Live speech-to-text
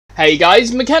Hey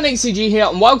guys, MECH here,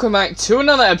 and welcome back to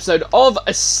another episode of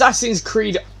Assassin's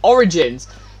Creed Origins.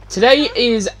 Today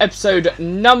is episode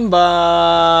number...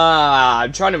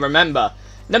 I'm trying to remember.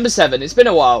 Number 7. It's been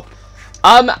a while.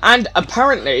 And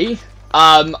apparently,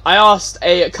 I asked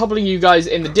a couple of you guys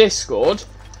in the Discord.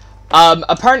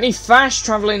 Apparently, fast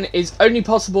traveling is only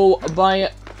possible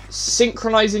by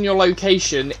synchronizing your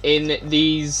location in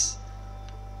these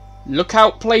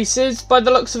lookout places, by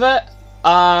the looks of it.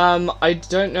 I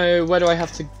don't know, where do I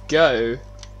have to go?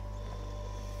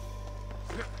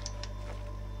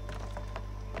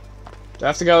 Do I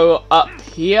have to go up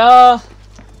here?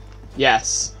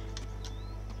 Yes.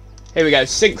 Here we go,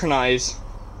 synchronize.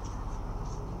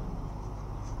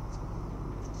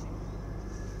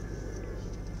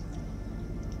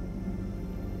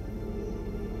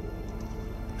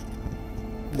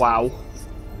 Wow.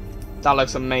 That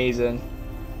looks amazing.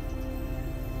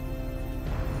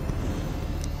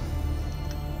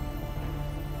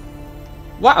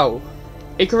 Wow,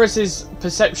 Icarus's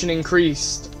perception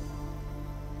increased.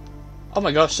 Oh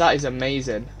my gosh, that is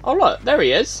amazing. Oh look, there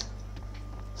he is.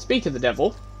 Speak of the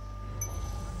devil.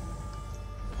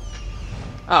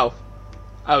 Oh,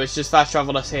 it's just fast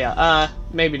traveled us here.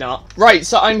 Maybe not. Right,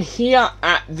 so I'm here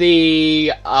at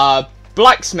the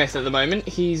blacksmith at the moment.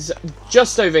 He's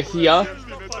just over here.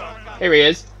 Here he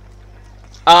is.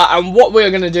 And what we're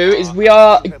going to do is we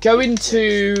are going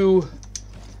to...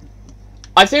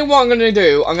 I think what I'm going to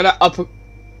do, I'm going to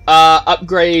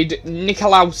upgrade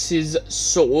Nikolaus's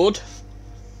sword.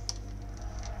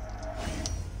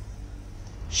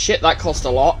 Shit, that cost a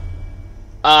lot.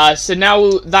 So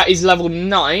now that is level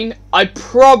 9. I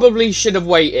probably should have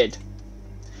waited,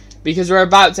 because we're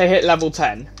about to hit level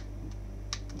 10.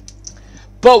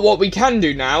 But what we can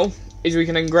do now is we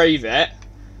can engrave it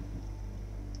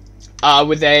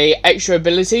with a extra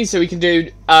ability. So we can do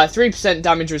 3%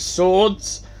 damage with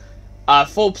swords.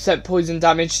 4% poison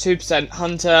damage, 2%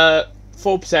 hunter,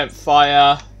 4%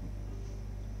 fire,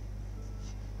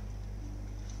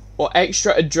 or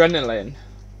extra adrenaline.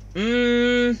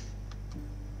 I'm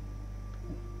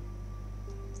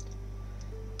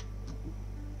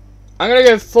gonna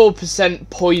go 4%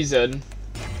 poison.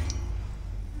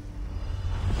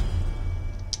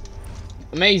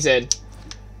 Amazing.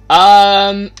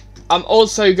 I'm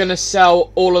also gonna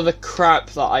sell all of the crap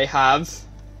that I have.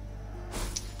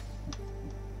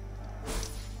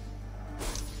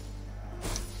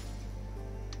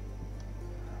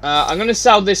 I'm going to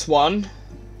sell this one.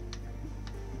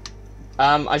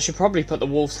 I should probably put the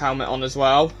wolf's helmet on as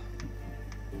well.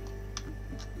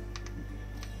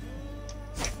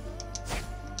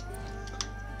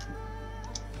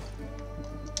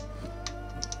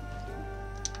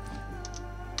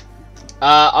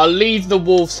 I'll leave the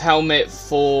wolf's helmet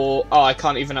for... Oh, I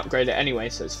can't even upgrade it anyway,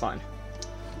 so it's fine.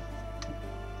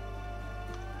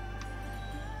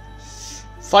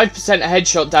 5%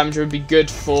 headshot damage would be good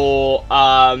for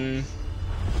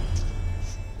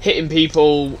hitting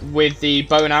people with the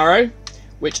bow and arrow,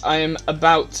 which I am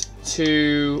about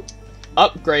to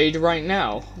upgrade right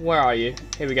now. Where are you?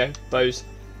 Here we go, bows.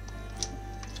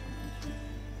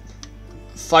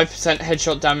 5%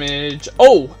 headshot damage.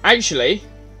 Oh, actually,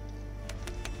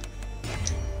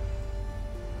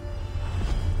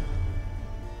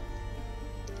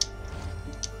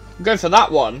 go for that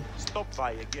one. Stop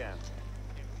by again.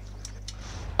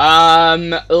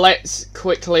 Let's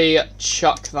quickly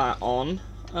chuck that on.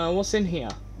 What's in here?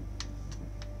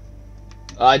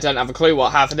 I don't have a clue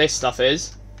what half of this stuff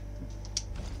is.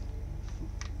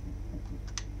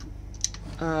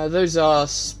 Those are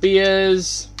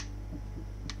spears.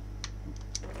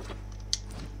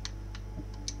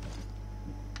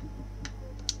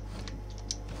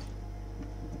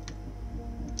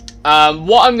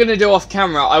 What I'm going to do off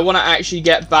camera, I want to actually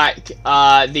get back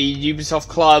the Ubisoft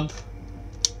Club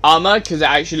armor, because it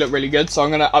actually looked really good, so I'm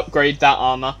going to upgrade that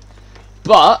armor.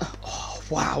 But, oh,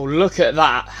 wow, look at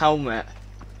that helmet.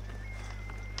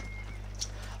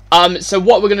 So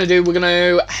what we're going to do, we're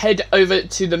going to head over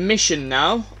to the mission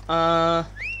now.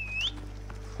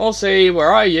 Odyssey,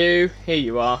 where are you? Here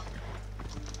you are.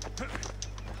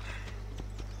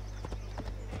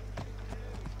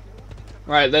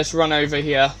 Right, let's run over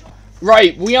here.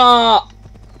 Right, we are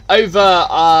over,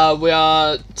 we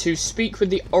are to speak with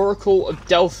the Oracle of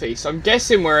Delphi. So I'm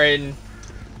guessing we're in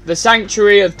the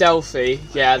Sanctuary of Delphi.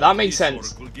 Yeah, that makes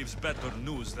sense. Oracle gives better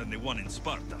news than the one in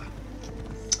Sparta.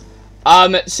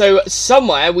 So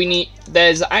somewhere we need,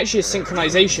 there's actually a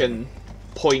synchronization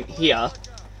point here.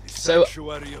 The So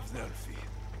Sanctuary of Delphi.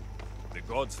 The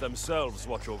gods themselves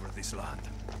watch over this land.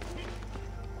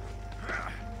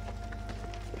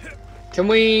 Can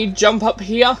we jump up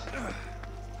here?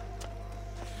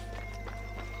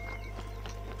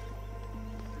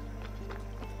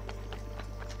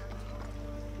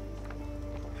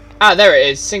 Ah, there it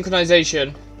is.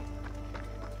 Synchronization.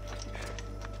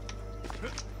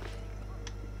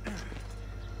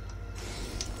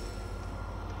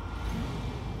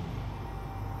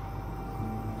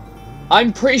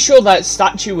 I'm pretty sure that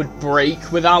statue would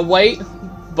break with our weight,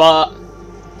 but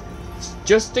it's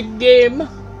just a game.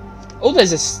 Oh,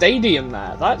 there's a stadium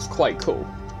there. That's quite cool.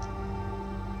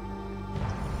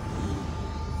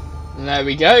 And there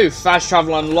we go. Fast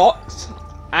travel unlocked.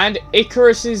 And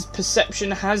Icarus's perception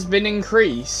has been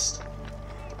increased.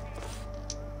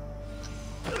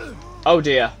 Oh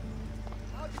dear.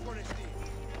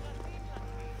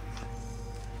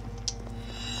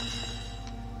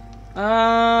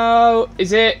 Oh,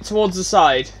 is it towards the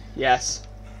side? Yes.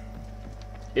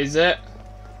 Is it?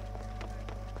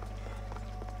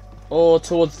 Or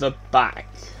towards the back?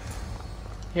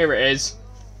 Here it is.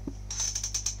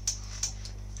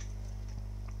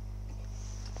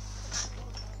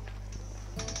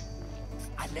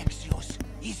 Alexios,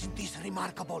 isn't this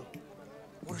remarkable?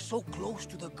 We're so close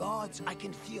to the gods, I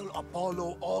can feel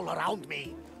Apollo all around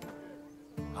me.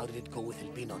 How did it go with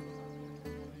Elpinon?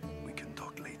 We can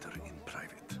talk later in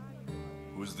private.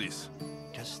 Who's this?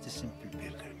 Just a simple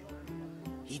pilgrim.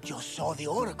 He just saw the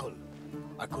oracle.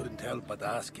 I couldn't help but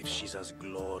ask if she's as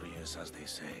glorious as they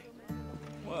say.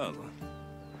 Well,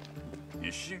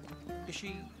 is she?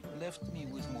 She left me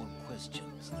with more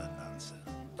questions than answers.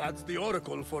 That's the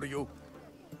oracle for you.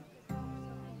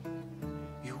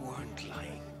 You weren't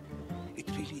lying. It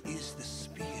really is the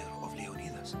spear of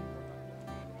Leonidas.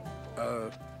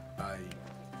 I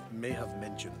may have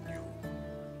mentioned you.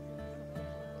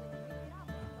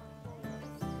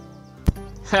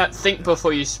 Think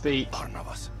before you speak.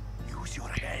 Barnabas, use your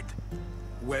head.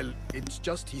 Well, it's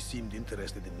just he seemed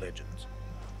interested in legends.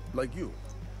 Like you.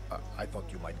 I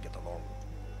thought you might get along.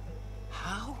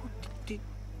 How did...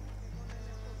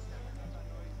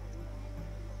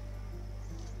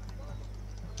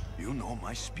 You know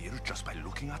my spear just by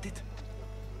looking at it?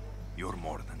 You're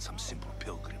more than some simple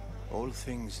pilgrim. All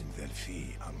things in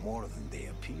Delphi are more than they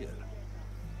appear.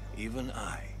 Even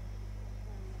I.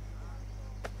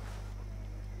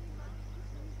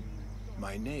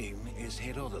 My name is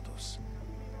Herodotus.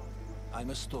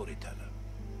 I'm a storyteller.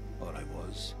 Or I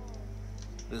was.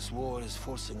 This war is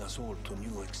forcing us all to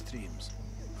new extremes.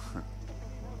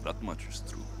 That much is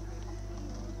true.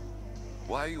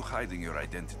 Why are you hiding your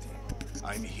identity?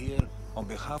 I'm here on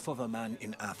behalf of a man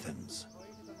in Athens.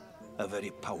 A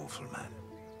very powerful man.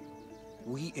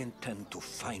 We intend to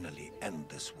finally end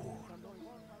this war.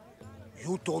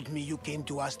 You told me you came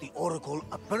to ask the oracle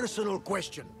a personal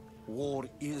question. War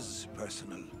is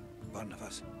personal,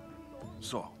 Barnabas.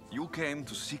 So, you came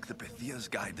to seek the Pythia's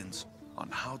guidance on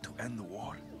how to end the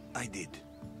war? I did.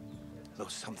 Though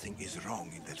something is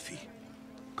wrong in Delphi.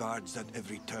 Guards at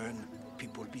every turn,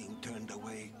 people being turned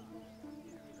away.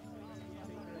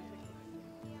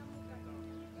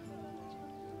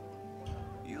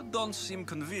 You don't seem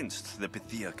convinced the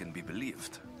Pythia can be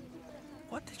believed.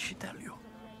 What did she tell you?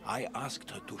 I asked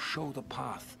her to show the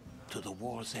path to the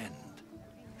war's end.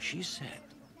 She said,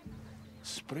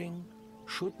 spring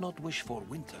should not wish for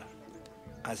winter,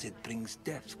 as it brings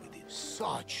death with it.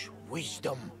 Such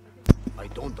wisdom. I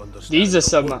don't understand. These are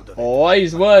some wonder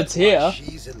wise words here.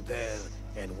 She's in there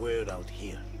and we're out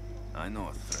here. I know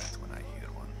a threat when I hear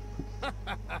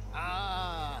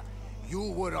one.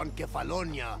 You were on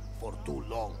Kefalonia for too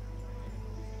long.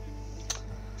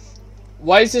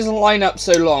 Why is this line up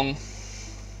so long?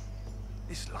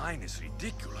 This line is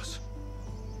ridiculous.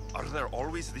 Are there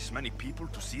always this many people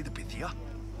to see the Pythia?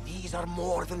 These are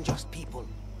more than just people.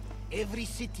 Every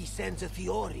city sends a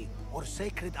Fiori or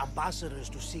sacred ambassadors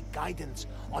to seek guidance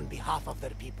on behalf of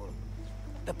their people.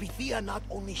 The Pythia not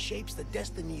only shapes the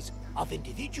destinies of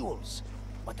individuals,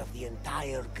 but of the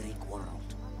entire Greek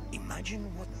world. Imagine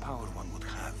what power one would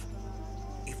have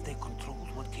if they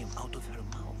controlled what came out of her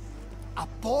mouth.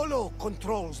 Apollo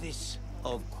controls this.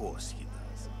 Of course he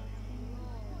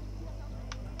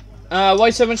Why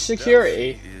does. so much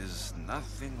security? Delphi is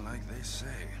nothing like they say.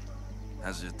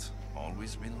 Has it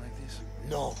always been like this?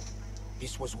 No.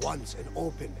 This was once an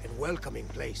open and welcoming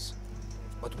place.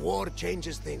 But war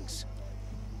changes things.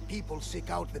 People seek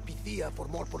out the Pythia for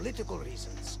more political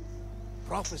reasons.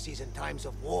 Prophecies in times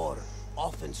of war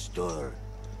often stir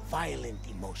violent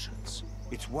emotions.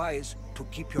 It's wise to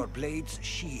keep your blades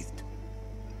sheathed.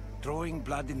 Drawing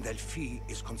blood in Delphi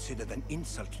is considered an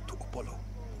insult to Apollo.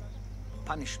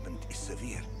 Punishment is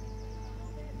severe.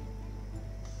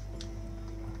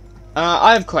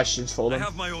 I have questions for I them.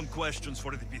 have my own questions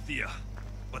for the Pythia.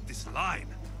 But this line...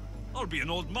 I'll be an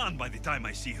old man by the time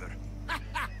I see her.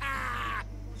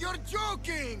 You're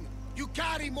joking! You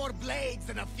carry more blades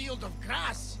than a field of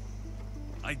grass.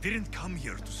 I didn't come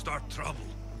here to start trouble.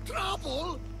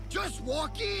 Trouble? Just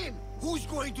walk in. Who's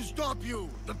going to stop you?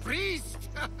 The priest?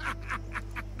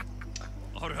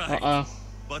 Alright. Uh-oh.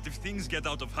 But if things get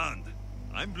out of hand,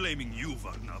 I'm blaming you,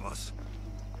 Varnavas.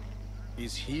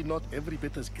 Is he not every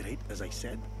bit as great as I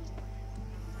said?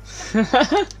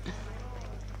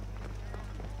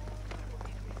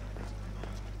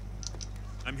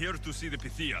 I'm here to see the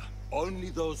Pythia. Only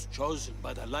those chosen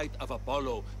by the light of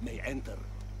Apollo may enter.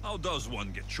 How does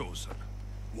one get chosen?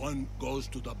 One goes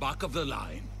to the back of the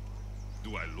line.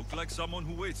 Do I look like someone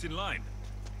who waits in line?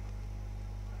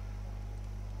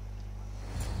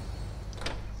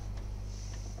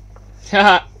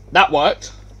 Haha, that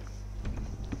worked.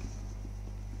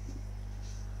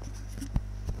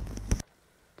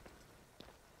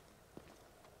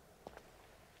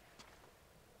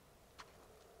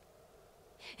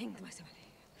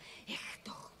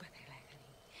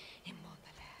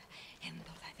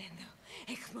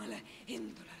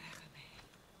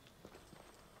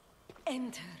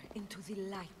 Enter into the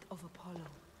light of Apollo,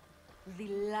 the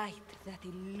light that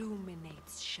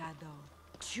illuminates shadow.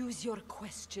 Choose your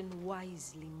question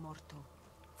wisely, mortal,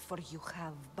 for you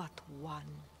have but one.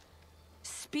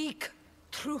 Speak,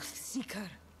 truth seeker.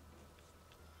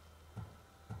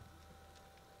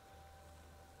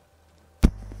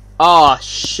 Ah,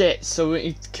 shit. So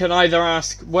we can either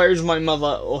ask, where is my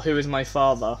mother, or who is my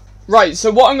father? Right,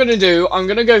 so what I'm going to do, I'm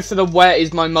going to go for the where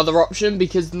is my mother option,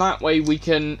 because that way we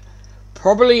can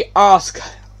probably ask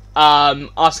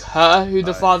her who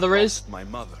the father is. Lost my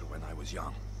mother when I was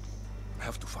young. I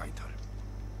have to find her.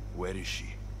 Where is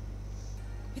she?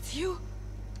 It's you,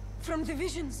 from the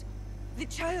visions, the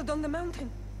child on the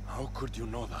mountain. How could you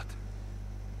know that?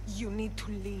 You need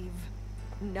to leave,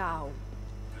 now.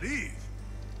 Leave?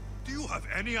 Do you have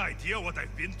any idea what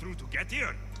I've been through to get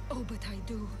here? Oh, but I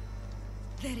do.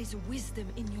 There is wisdom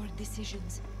in your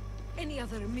decisions. Any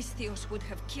other Misthios would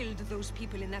have killed those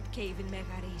people in that cave in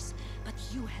Megaris, but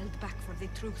you held back for the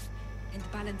truth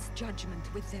and balanced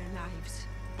judgment with their lives.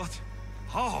 But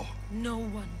how? No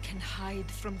one can hide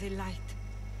from the light.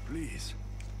 Please.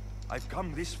 I've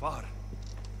come this far.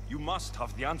 You must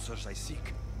have the answers I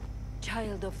seek.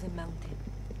 Child of the mountain,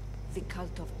 the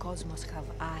cult of Cosmos have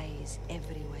eyes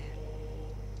everywhere.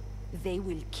 They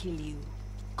will kill you.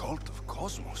 Cult of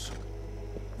Cosmos?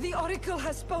 The Oracle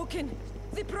has spoken!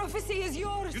 The prophecy is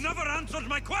yours! You never answered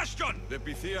my question! The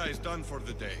Pythia is done for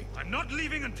the day. I'm not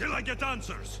leaving until I get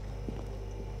answers!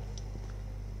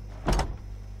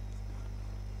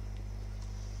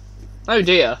 Oh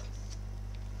dear.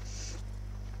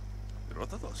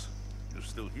 Rotados, you're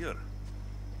still here.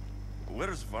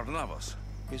 Where's Varnavas?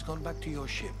 He's gone back to your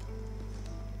ship.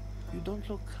 You don't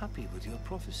look happy with your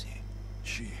prophecy.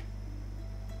 She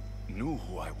knew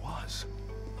who I was.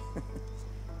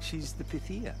 She's the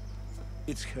Pythia.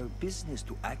 It's her business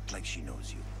to act like she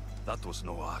knows you. That was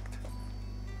no act.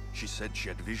 She said she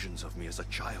had visions of me as a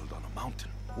child on a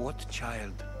mountain. What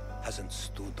child hasn't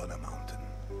stood on a mountain?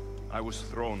 I was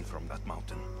thrown from that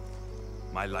mountain.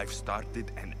 My life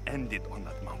started and ended on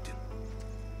that mountain.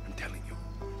 I'm telling you,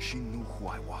 she knew who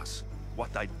I was,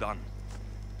 what I'd done.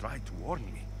 Tried to warn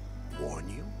me. Warn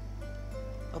you?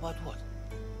 About what?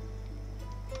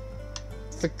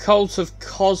 The cult of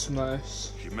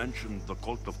Cosmos. She mentioned the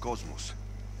cult of Cosmos.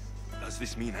 Does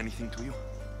this mean anything to you?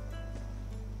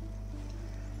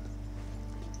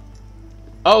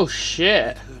 Oh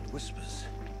shit. I heard whispers.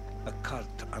 A cult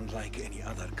unlike any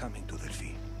other coming to their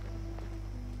feet.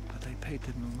 But I paid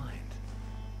them no mind.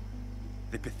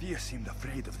 The Pythia seemed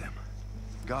afraid of them.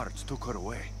 Guards took her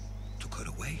away. Took her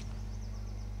away?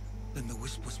 Then the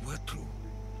whispers were true.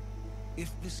 If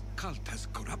this cult has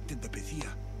corrupted the Pythia,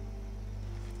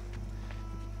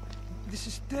 this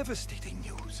is devastating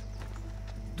news.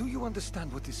 Do you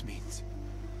understand what this means?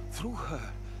 Through her,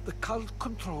 the cult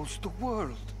controls the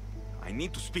world. I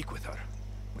need to speak with her,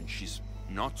 when she's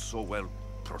not so well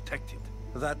protected.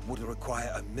 That would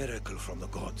require a miracle from the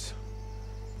gods.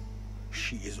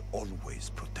 She is always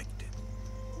protected.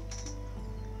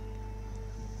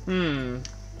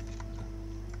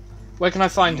 Where can I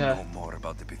find You her? know more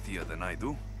about the Pythia than I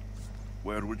do.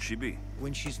 Where would she be?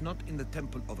 When she's not in the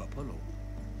temple of Apollo,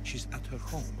 she's at her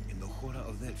home in the Hora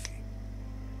of Delphi.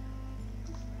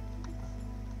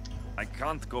 I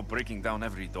can't go breaking down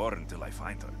every door until I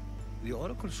find her. The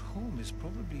Oracle's home is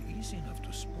probably easy enough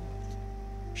to spot.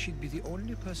 She'd be the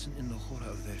only person in the Hora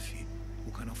of Delphi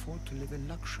who can afford to live in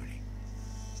luxury.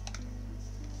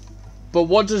 But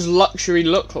what does luxury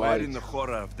look Where like? in the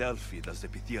Hora of Delphi does the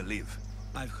Pythia live?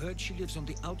 I've heard she lives on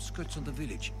the outskirts of the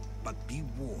village, but be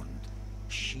warned,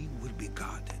 she will be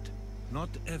guarded. Not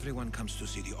everyone comes to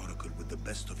see the Oracle with the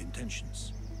best of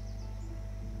intentions.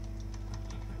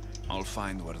 I'll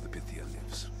find where the Pythia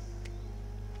lives.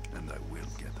 And I will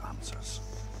get answers.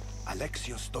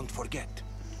 Alexios, don't forget.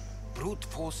 Brute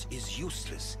force is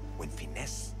useless when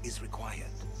finesse is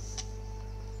required.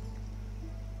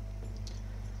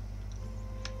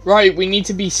 Right, we need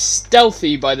to be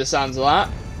stealthy by the sounds of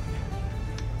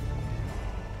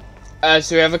that.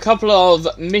 So we have a couple of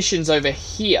missions over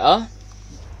here.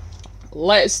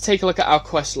 Let's take a look at our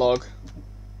quest log.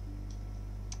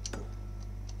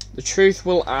 The truth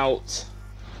will out.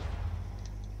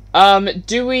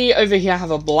 Do we over here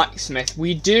have a blacksmith?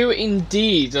 We do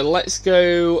indeed. Let's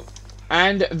go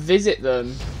and visit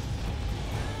them.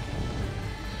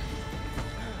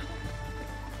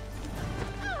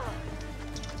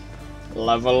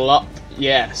 Level up,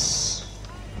 yes.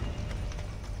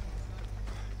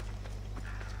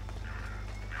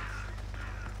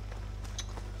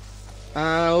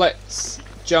 Let's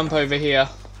jump over here.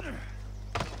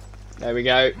 There we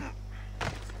go.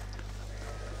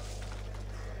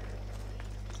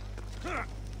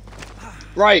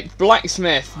 Right,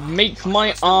 blacksmith, make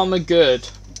my armor good.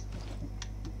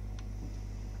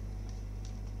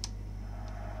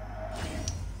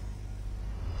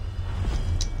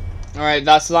 Alright,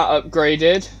 that's that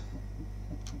upgraded.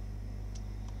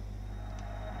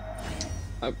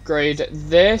 Upgrade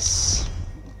this.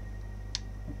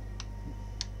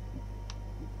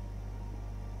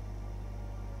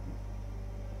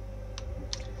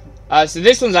 So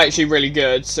this one's actually really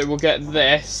good, so we'll get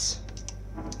this.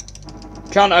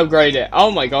 Can't upgrade it. Oh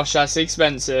my gosh, that's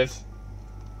expensive.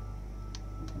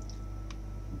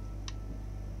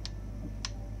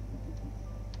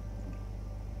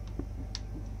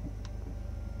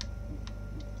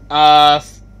 I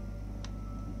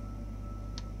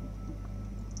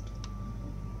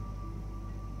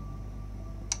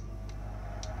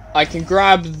can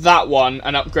grab that one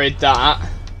and upgrade that.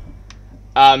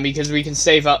 Because we can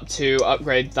save up to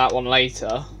upgrade that one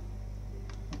later.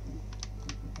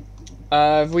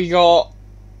 Have we got...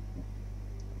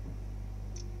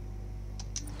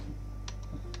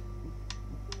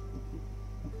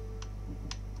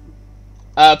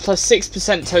 plus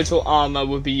 6% total armor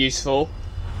would be useful.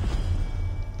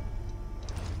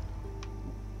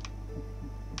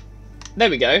 There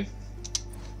we go.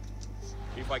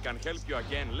 If I can help you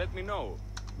again, let me know.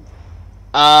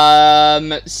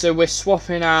 So we're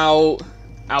swapping out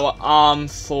our arm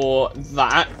for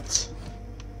that.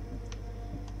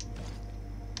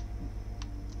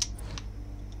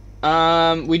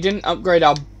 We didn't upgrade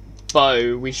our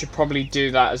bow. We should probably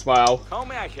do that as well. How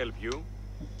may I help you?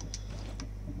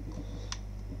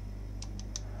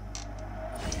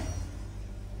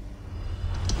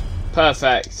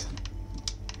 Perfect.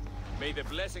 May the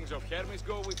blessings of Hermes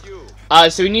go with you.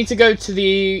 So we need to go to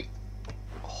the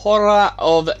Horror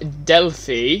of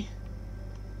Delphi.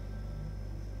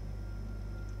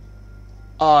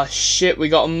 Oh shit, we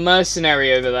got a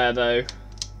mercenary over there though.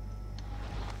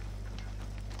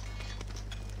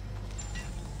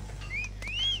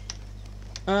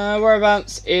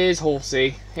 Whereabouts is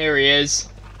Horsey? Here he is.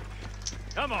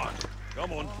 Come on,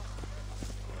 come on.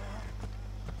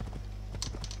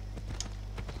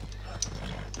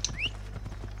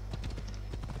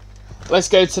 Let's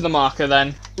go to the marker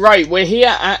then. Right, we're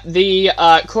here at the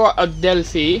Court of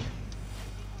Delphi.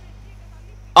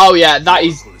 Oh yeah, that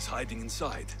is hiding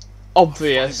inside.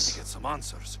 obvious. Get some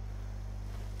answers.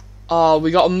 Oh,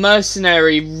 we got a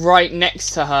mercenary right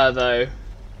next to her though.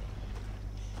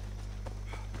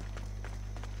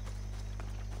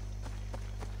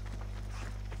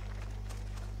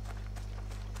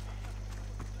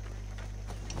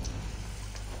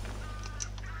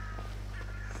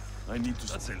 I need to.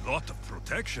 That's a lot of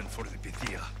protection for the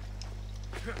Pythia.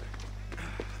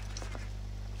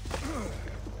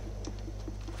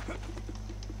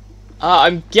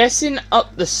 I'm guessing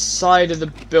up the side of the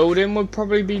building would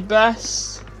probably be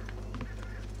best.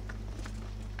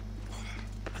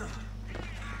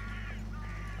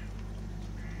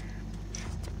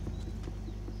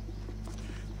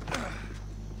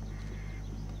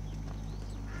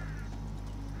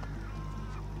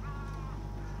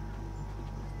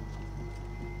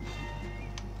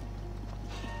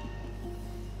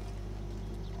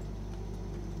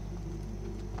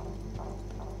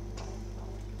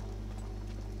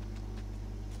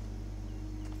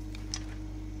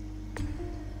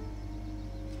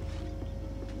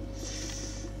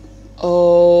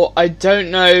 Oh, I don't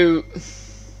know.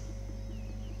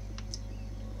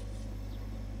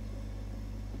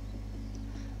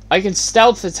 I can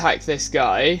stealth attack this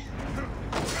guy.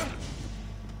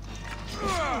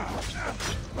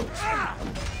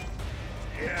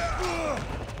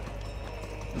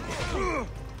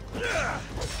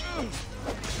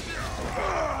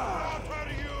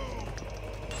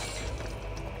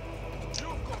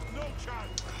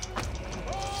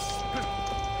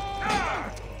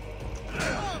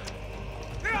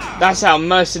 That's our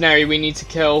mercenary we need to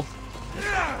kill.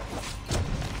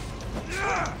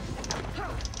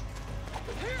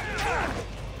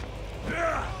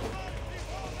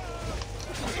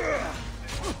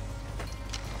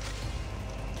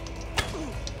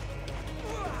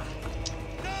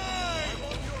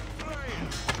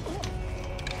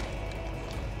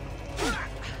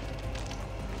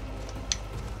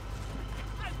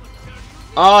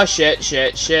 Oh shit,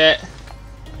 shit, shit.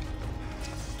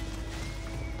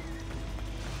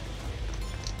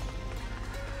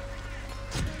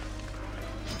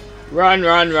 Run,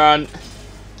 run, run.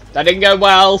 That didn't go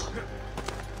well.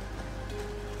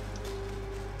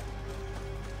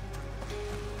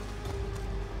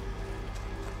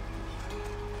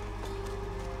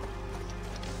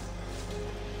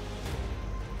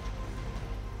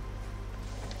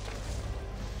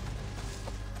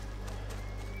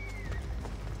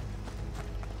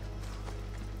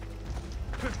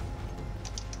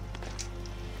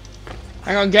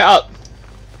 Hang on, get up.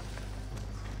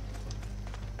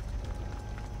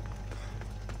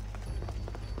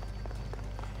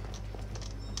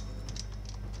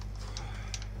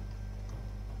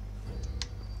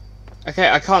 Okay,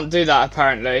 I can't do that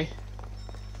apparently.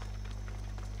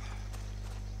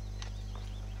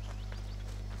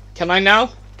 Can I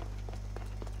now?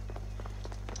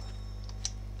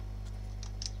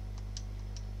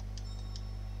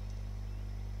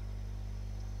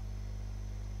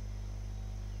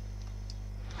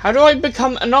 How do I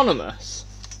become anonymous?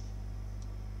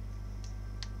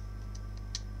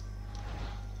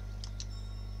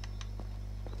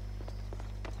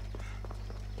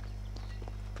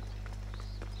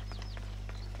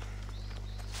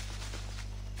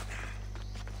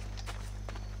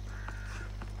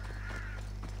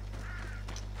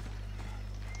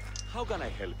 How can I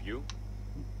help you?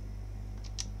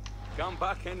 Come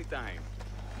back anytime.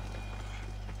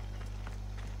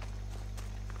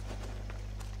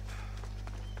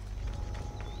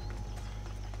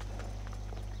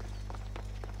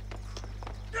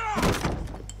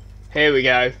 Here we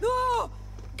go. No!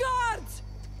 Guards!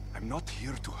 I'm not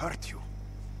here to hurt you.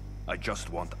 I just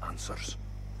want answers.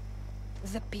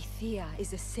 The Pythia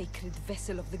is a sacred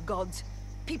vessel of the gods.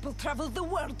 People travel the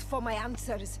world for my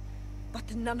answers.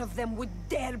 But none of them would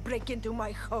dare break into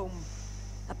my home.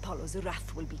 Apollo's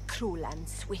wrath will be cruel and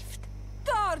swift.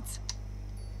 Guards!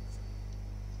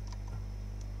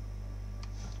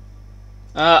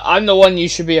 I'm the one you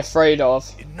should be afraid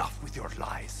of. Enough with your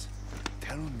lies.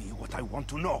 Tell me what I want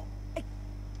to know. I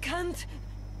can't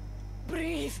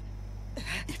breathe.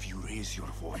 If you raise your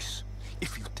voice,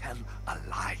 if you tell a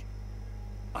lie,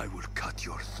 I will cut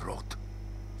your throat.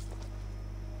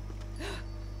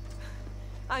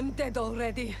 I'm dead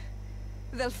already.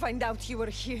 They'll find out you were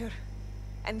here,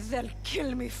 and they'll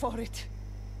kill me for it.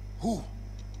 Who?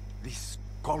 This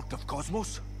cult of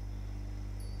Cosmos?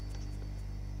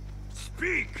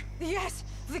 Speak! Yes,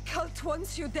 the cult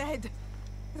wants you dead.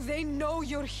 They know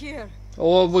you're here.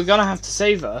 Or we're gonna have to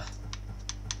save her.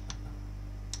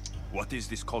 What is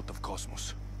this cult of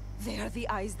Cosmos? They are the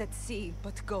eyes that see,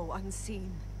 but go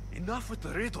unseen. Enough with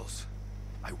the riddles.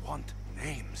 I want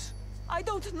names. I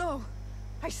don't know.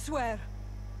 I swear.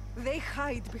 They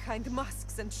hide behind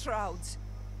masks and shrouds.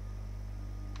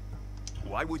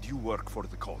 Why would you work for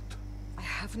the cult? I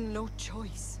have no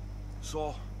choice.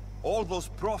 So, all those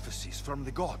prophecies from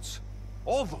the gods,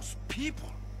 all those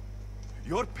people,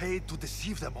 you're paid to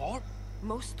deceive them all?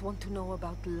 Most want to know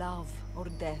about love or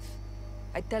death.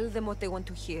 I tell them what they want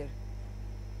to hear.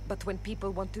 But when people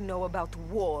want to know about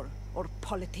war or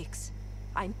politics,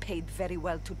 I'm paid very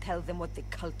well to tell them what the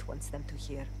cult wants them to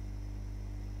hear.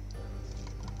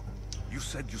 You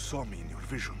said you saw me in your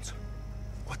visions.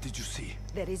 What did you see?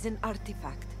 There is an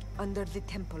artifact under the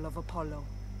temple of Apollo.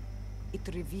 It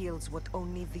reveals what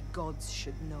only the gods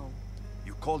should know.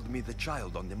 You called me the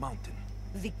child on the mountain.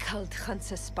 The cult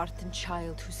hunts a Spartan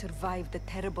child who survived a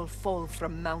terrible fall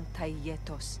from Mount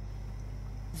Aietos.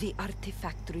 The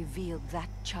artifact revealed that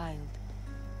child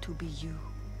to be you.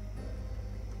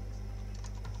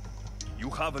 You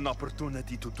have an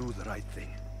opportunity to do the right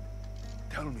thing.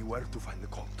 Tell me where to find the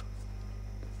cult.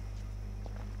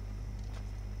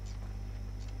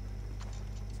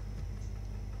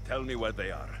 Tell me where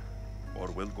they are,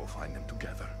 or we'll go find them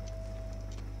together.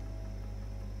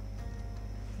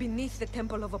 Beneath the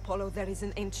temple of Apollo there is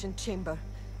an ancient chamber.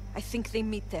 I think they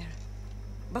meet there.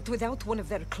 But without one of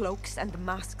their cloaks and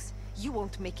masks, you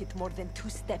won't make it more than 2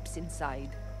 steps inside.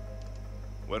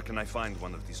 Where can I find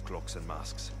one of these cloaks and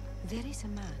masks? There is a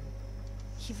man.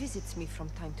 He visits me from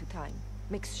time to time,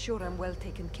 makes sure I'm well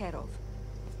taken care of.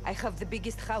 I have the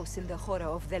biggest house in the Hora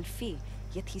of Delphi,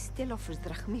 yet he still offers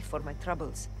drachmi for my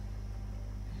troubles.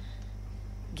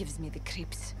 gives me the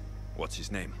creeps. What's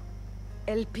his name?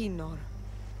 Elpinor.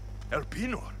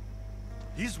 Elpinor?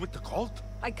 He's with the cult?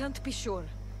 I can't be sure,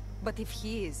 but if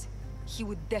he is, he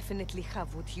would definitely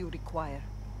have what you require.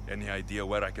 Any idea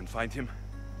where I can find him?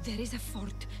 There is a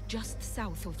fort just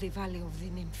south of the Valley of the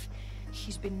Nymph.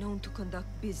 He's been known to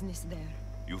conduct business there.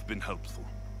 You've been helpful.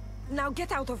 Now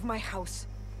get out of my house.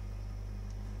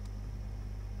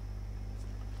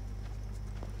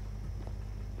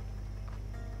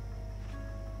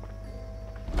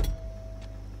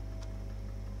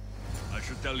 I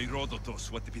should tell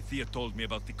Herodotus what the Pythia told me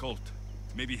about the cult.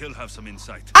 Maybe he'll have some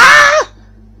insight. Ah!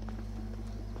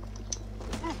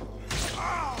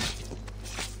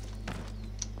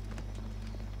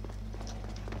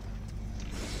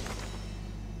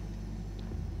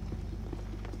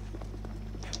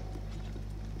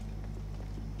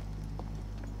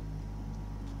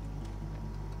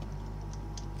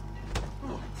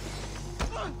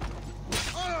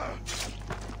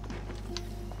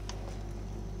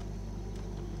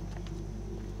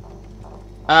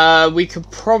 We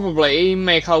could probably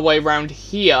make our way around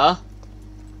here.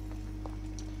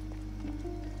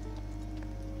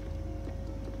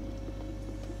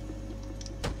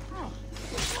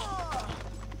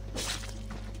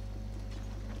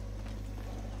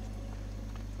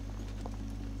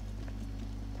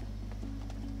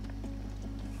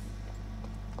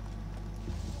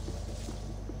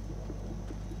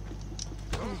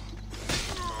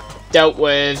 Dealt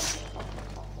with.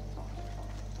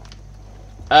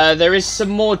 There is some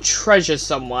more treasure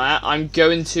somewhere. I'm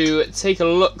going to take a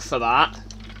look for that.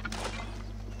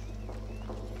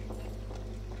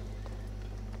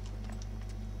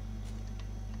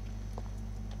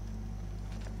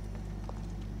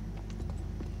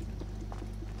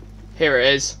 Here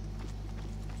it is.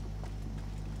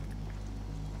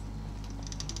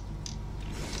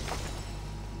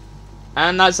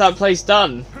 And that's that place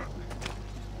done.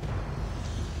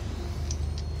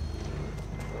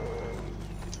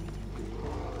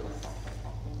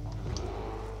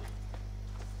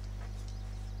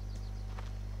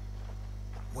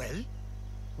 Well,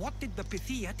 what did the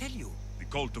Pythia tell you? The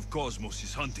cult of Cosmos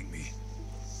is hunting me,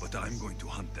 but I'm going to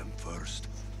hunt them first.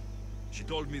 She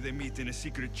told me they meet in a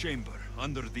secret chamber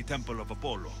under the Temple of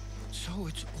Apollo. So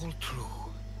it's all true.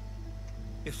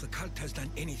 If the cult has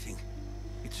done anything,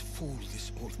 it's fooled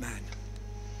this old man.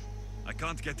 I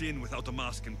can't get in without a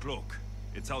mask and cloak.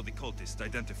 It's how the cultists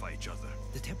identify each other.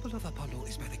 The Temple of Apollo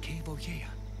is by the Cave of Yea.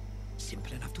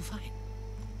 Simple enough to find.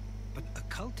 But a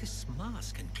cultist's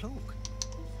mask and cloak?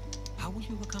 How will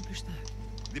you accomplish that?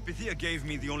 The Pythia gave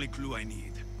me the only clue I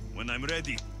need. When I'm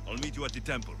ready, I'll meet you at the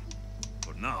temple.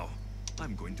 For now,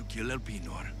 I'm going to kill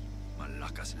Elpinor.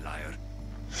 Malaka's liar.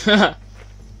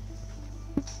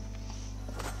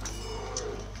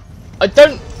 I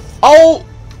don't... Oh!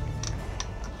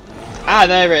 Ah,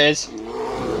 there it is.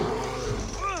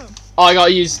 Oh, I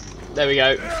gotta use... There we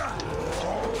go.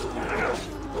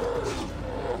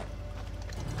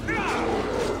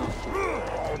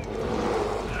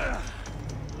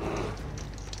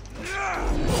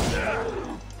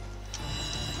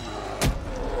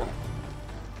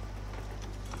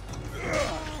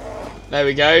 There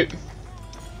we go.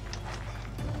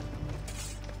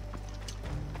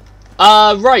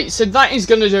 Right, so that is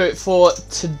going to do it for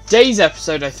today's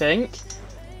episode, I think.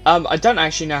 I don't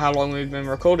actually know how long we've been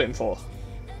recording for.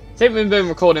 I think we've been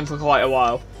recording for quite a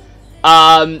while.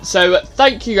 So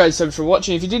thank you guys so much for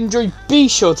watching. If you did enjoy, be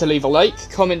sure to leave a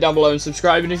like, comment down below and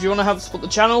subscribe. And if you want to help support the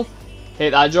channel,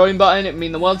 hit that join button. It would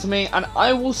mean the world to me. And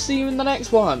I will see you in the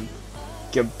next one.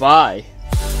 Goodbye.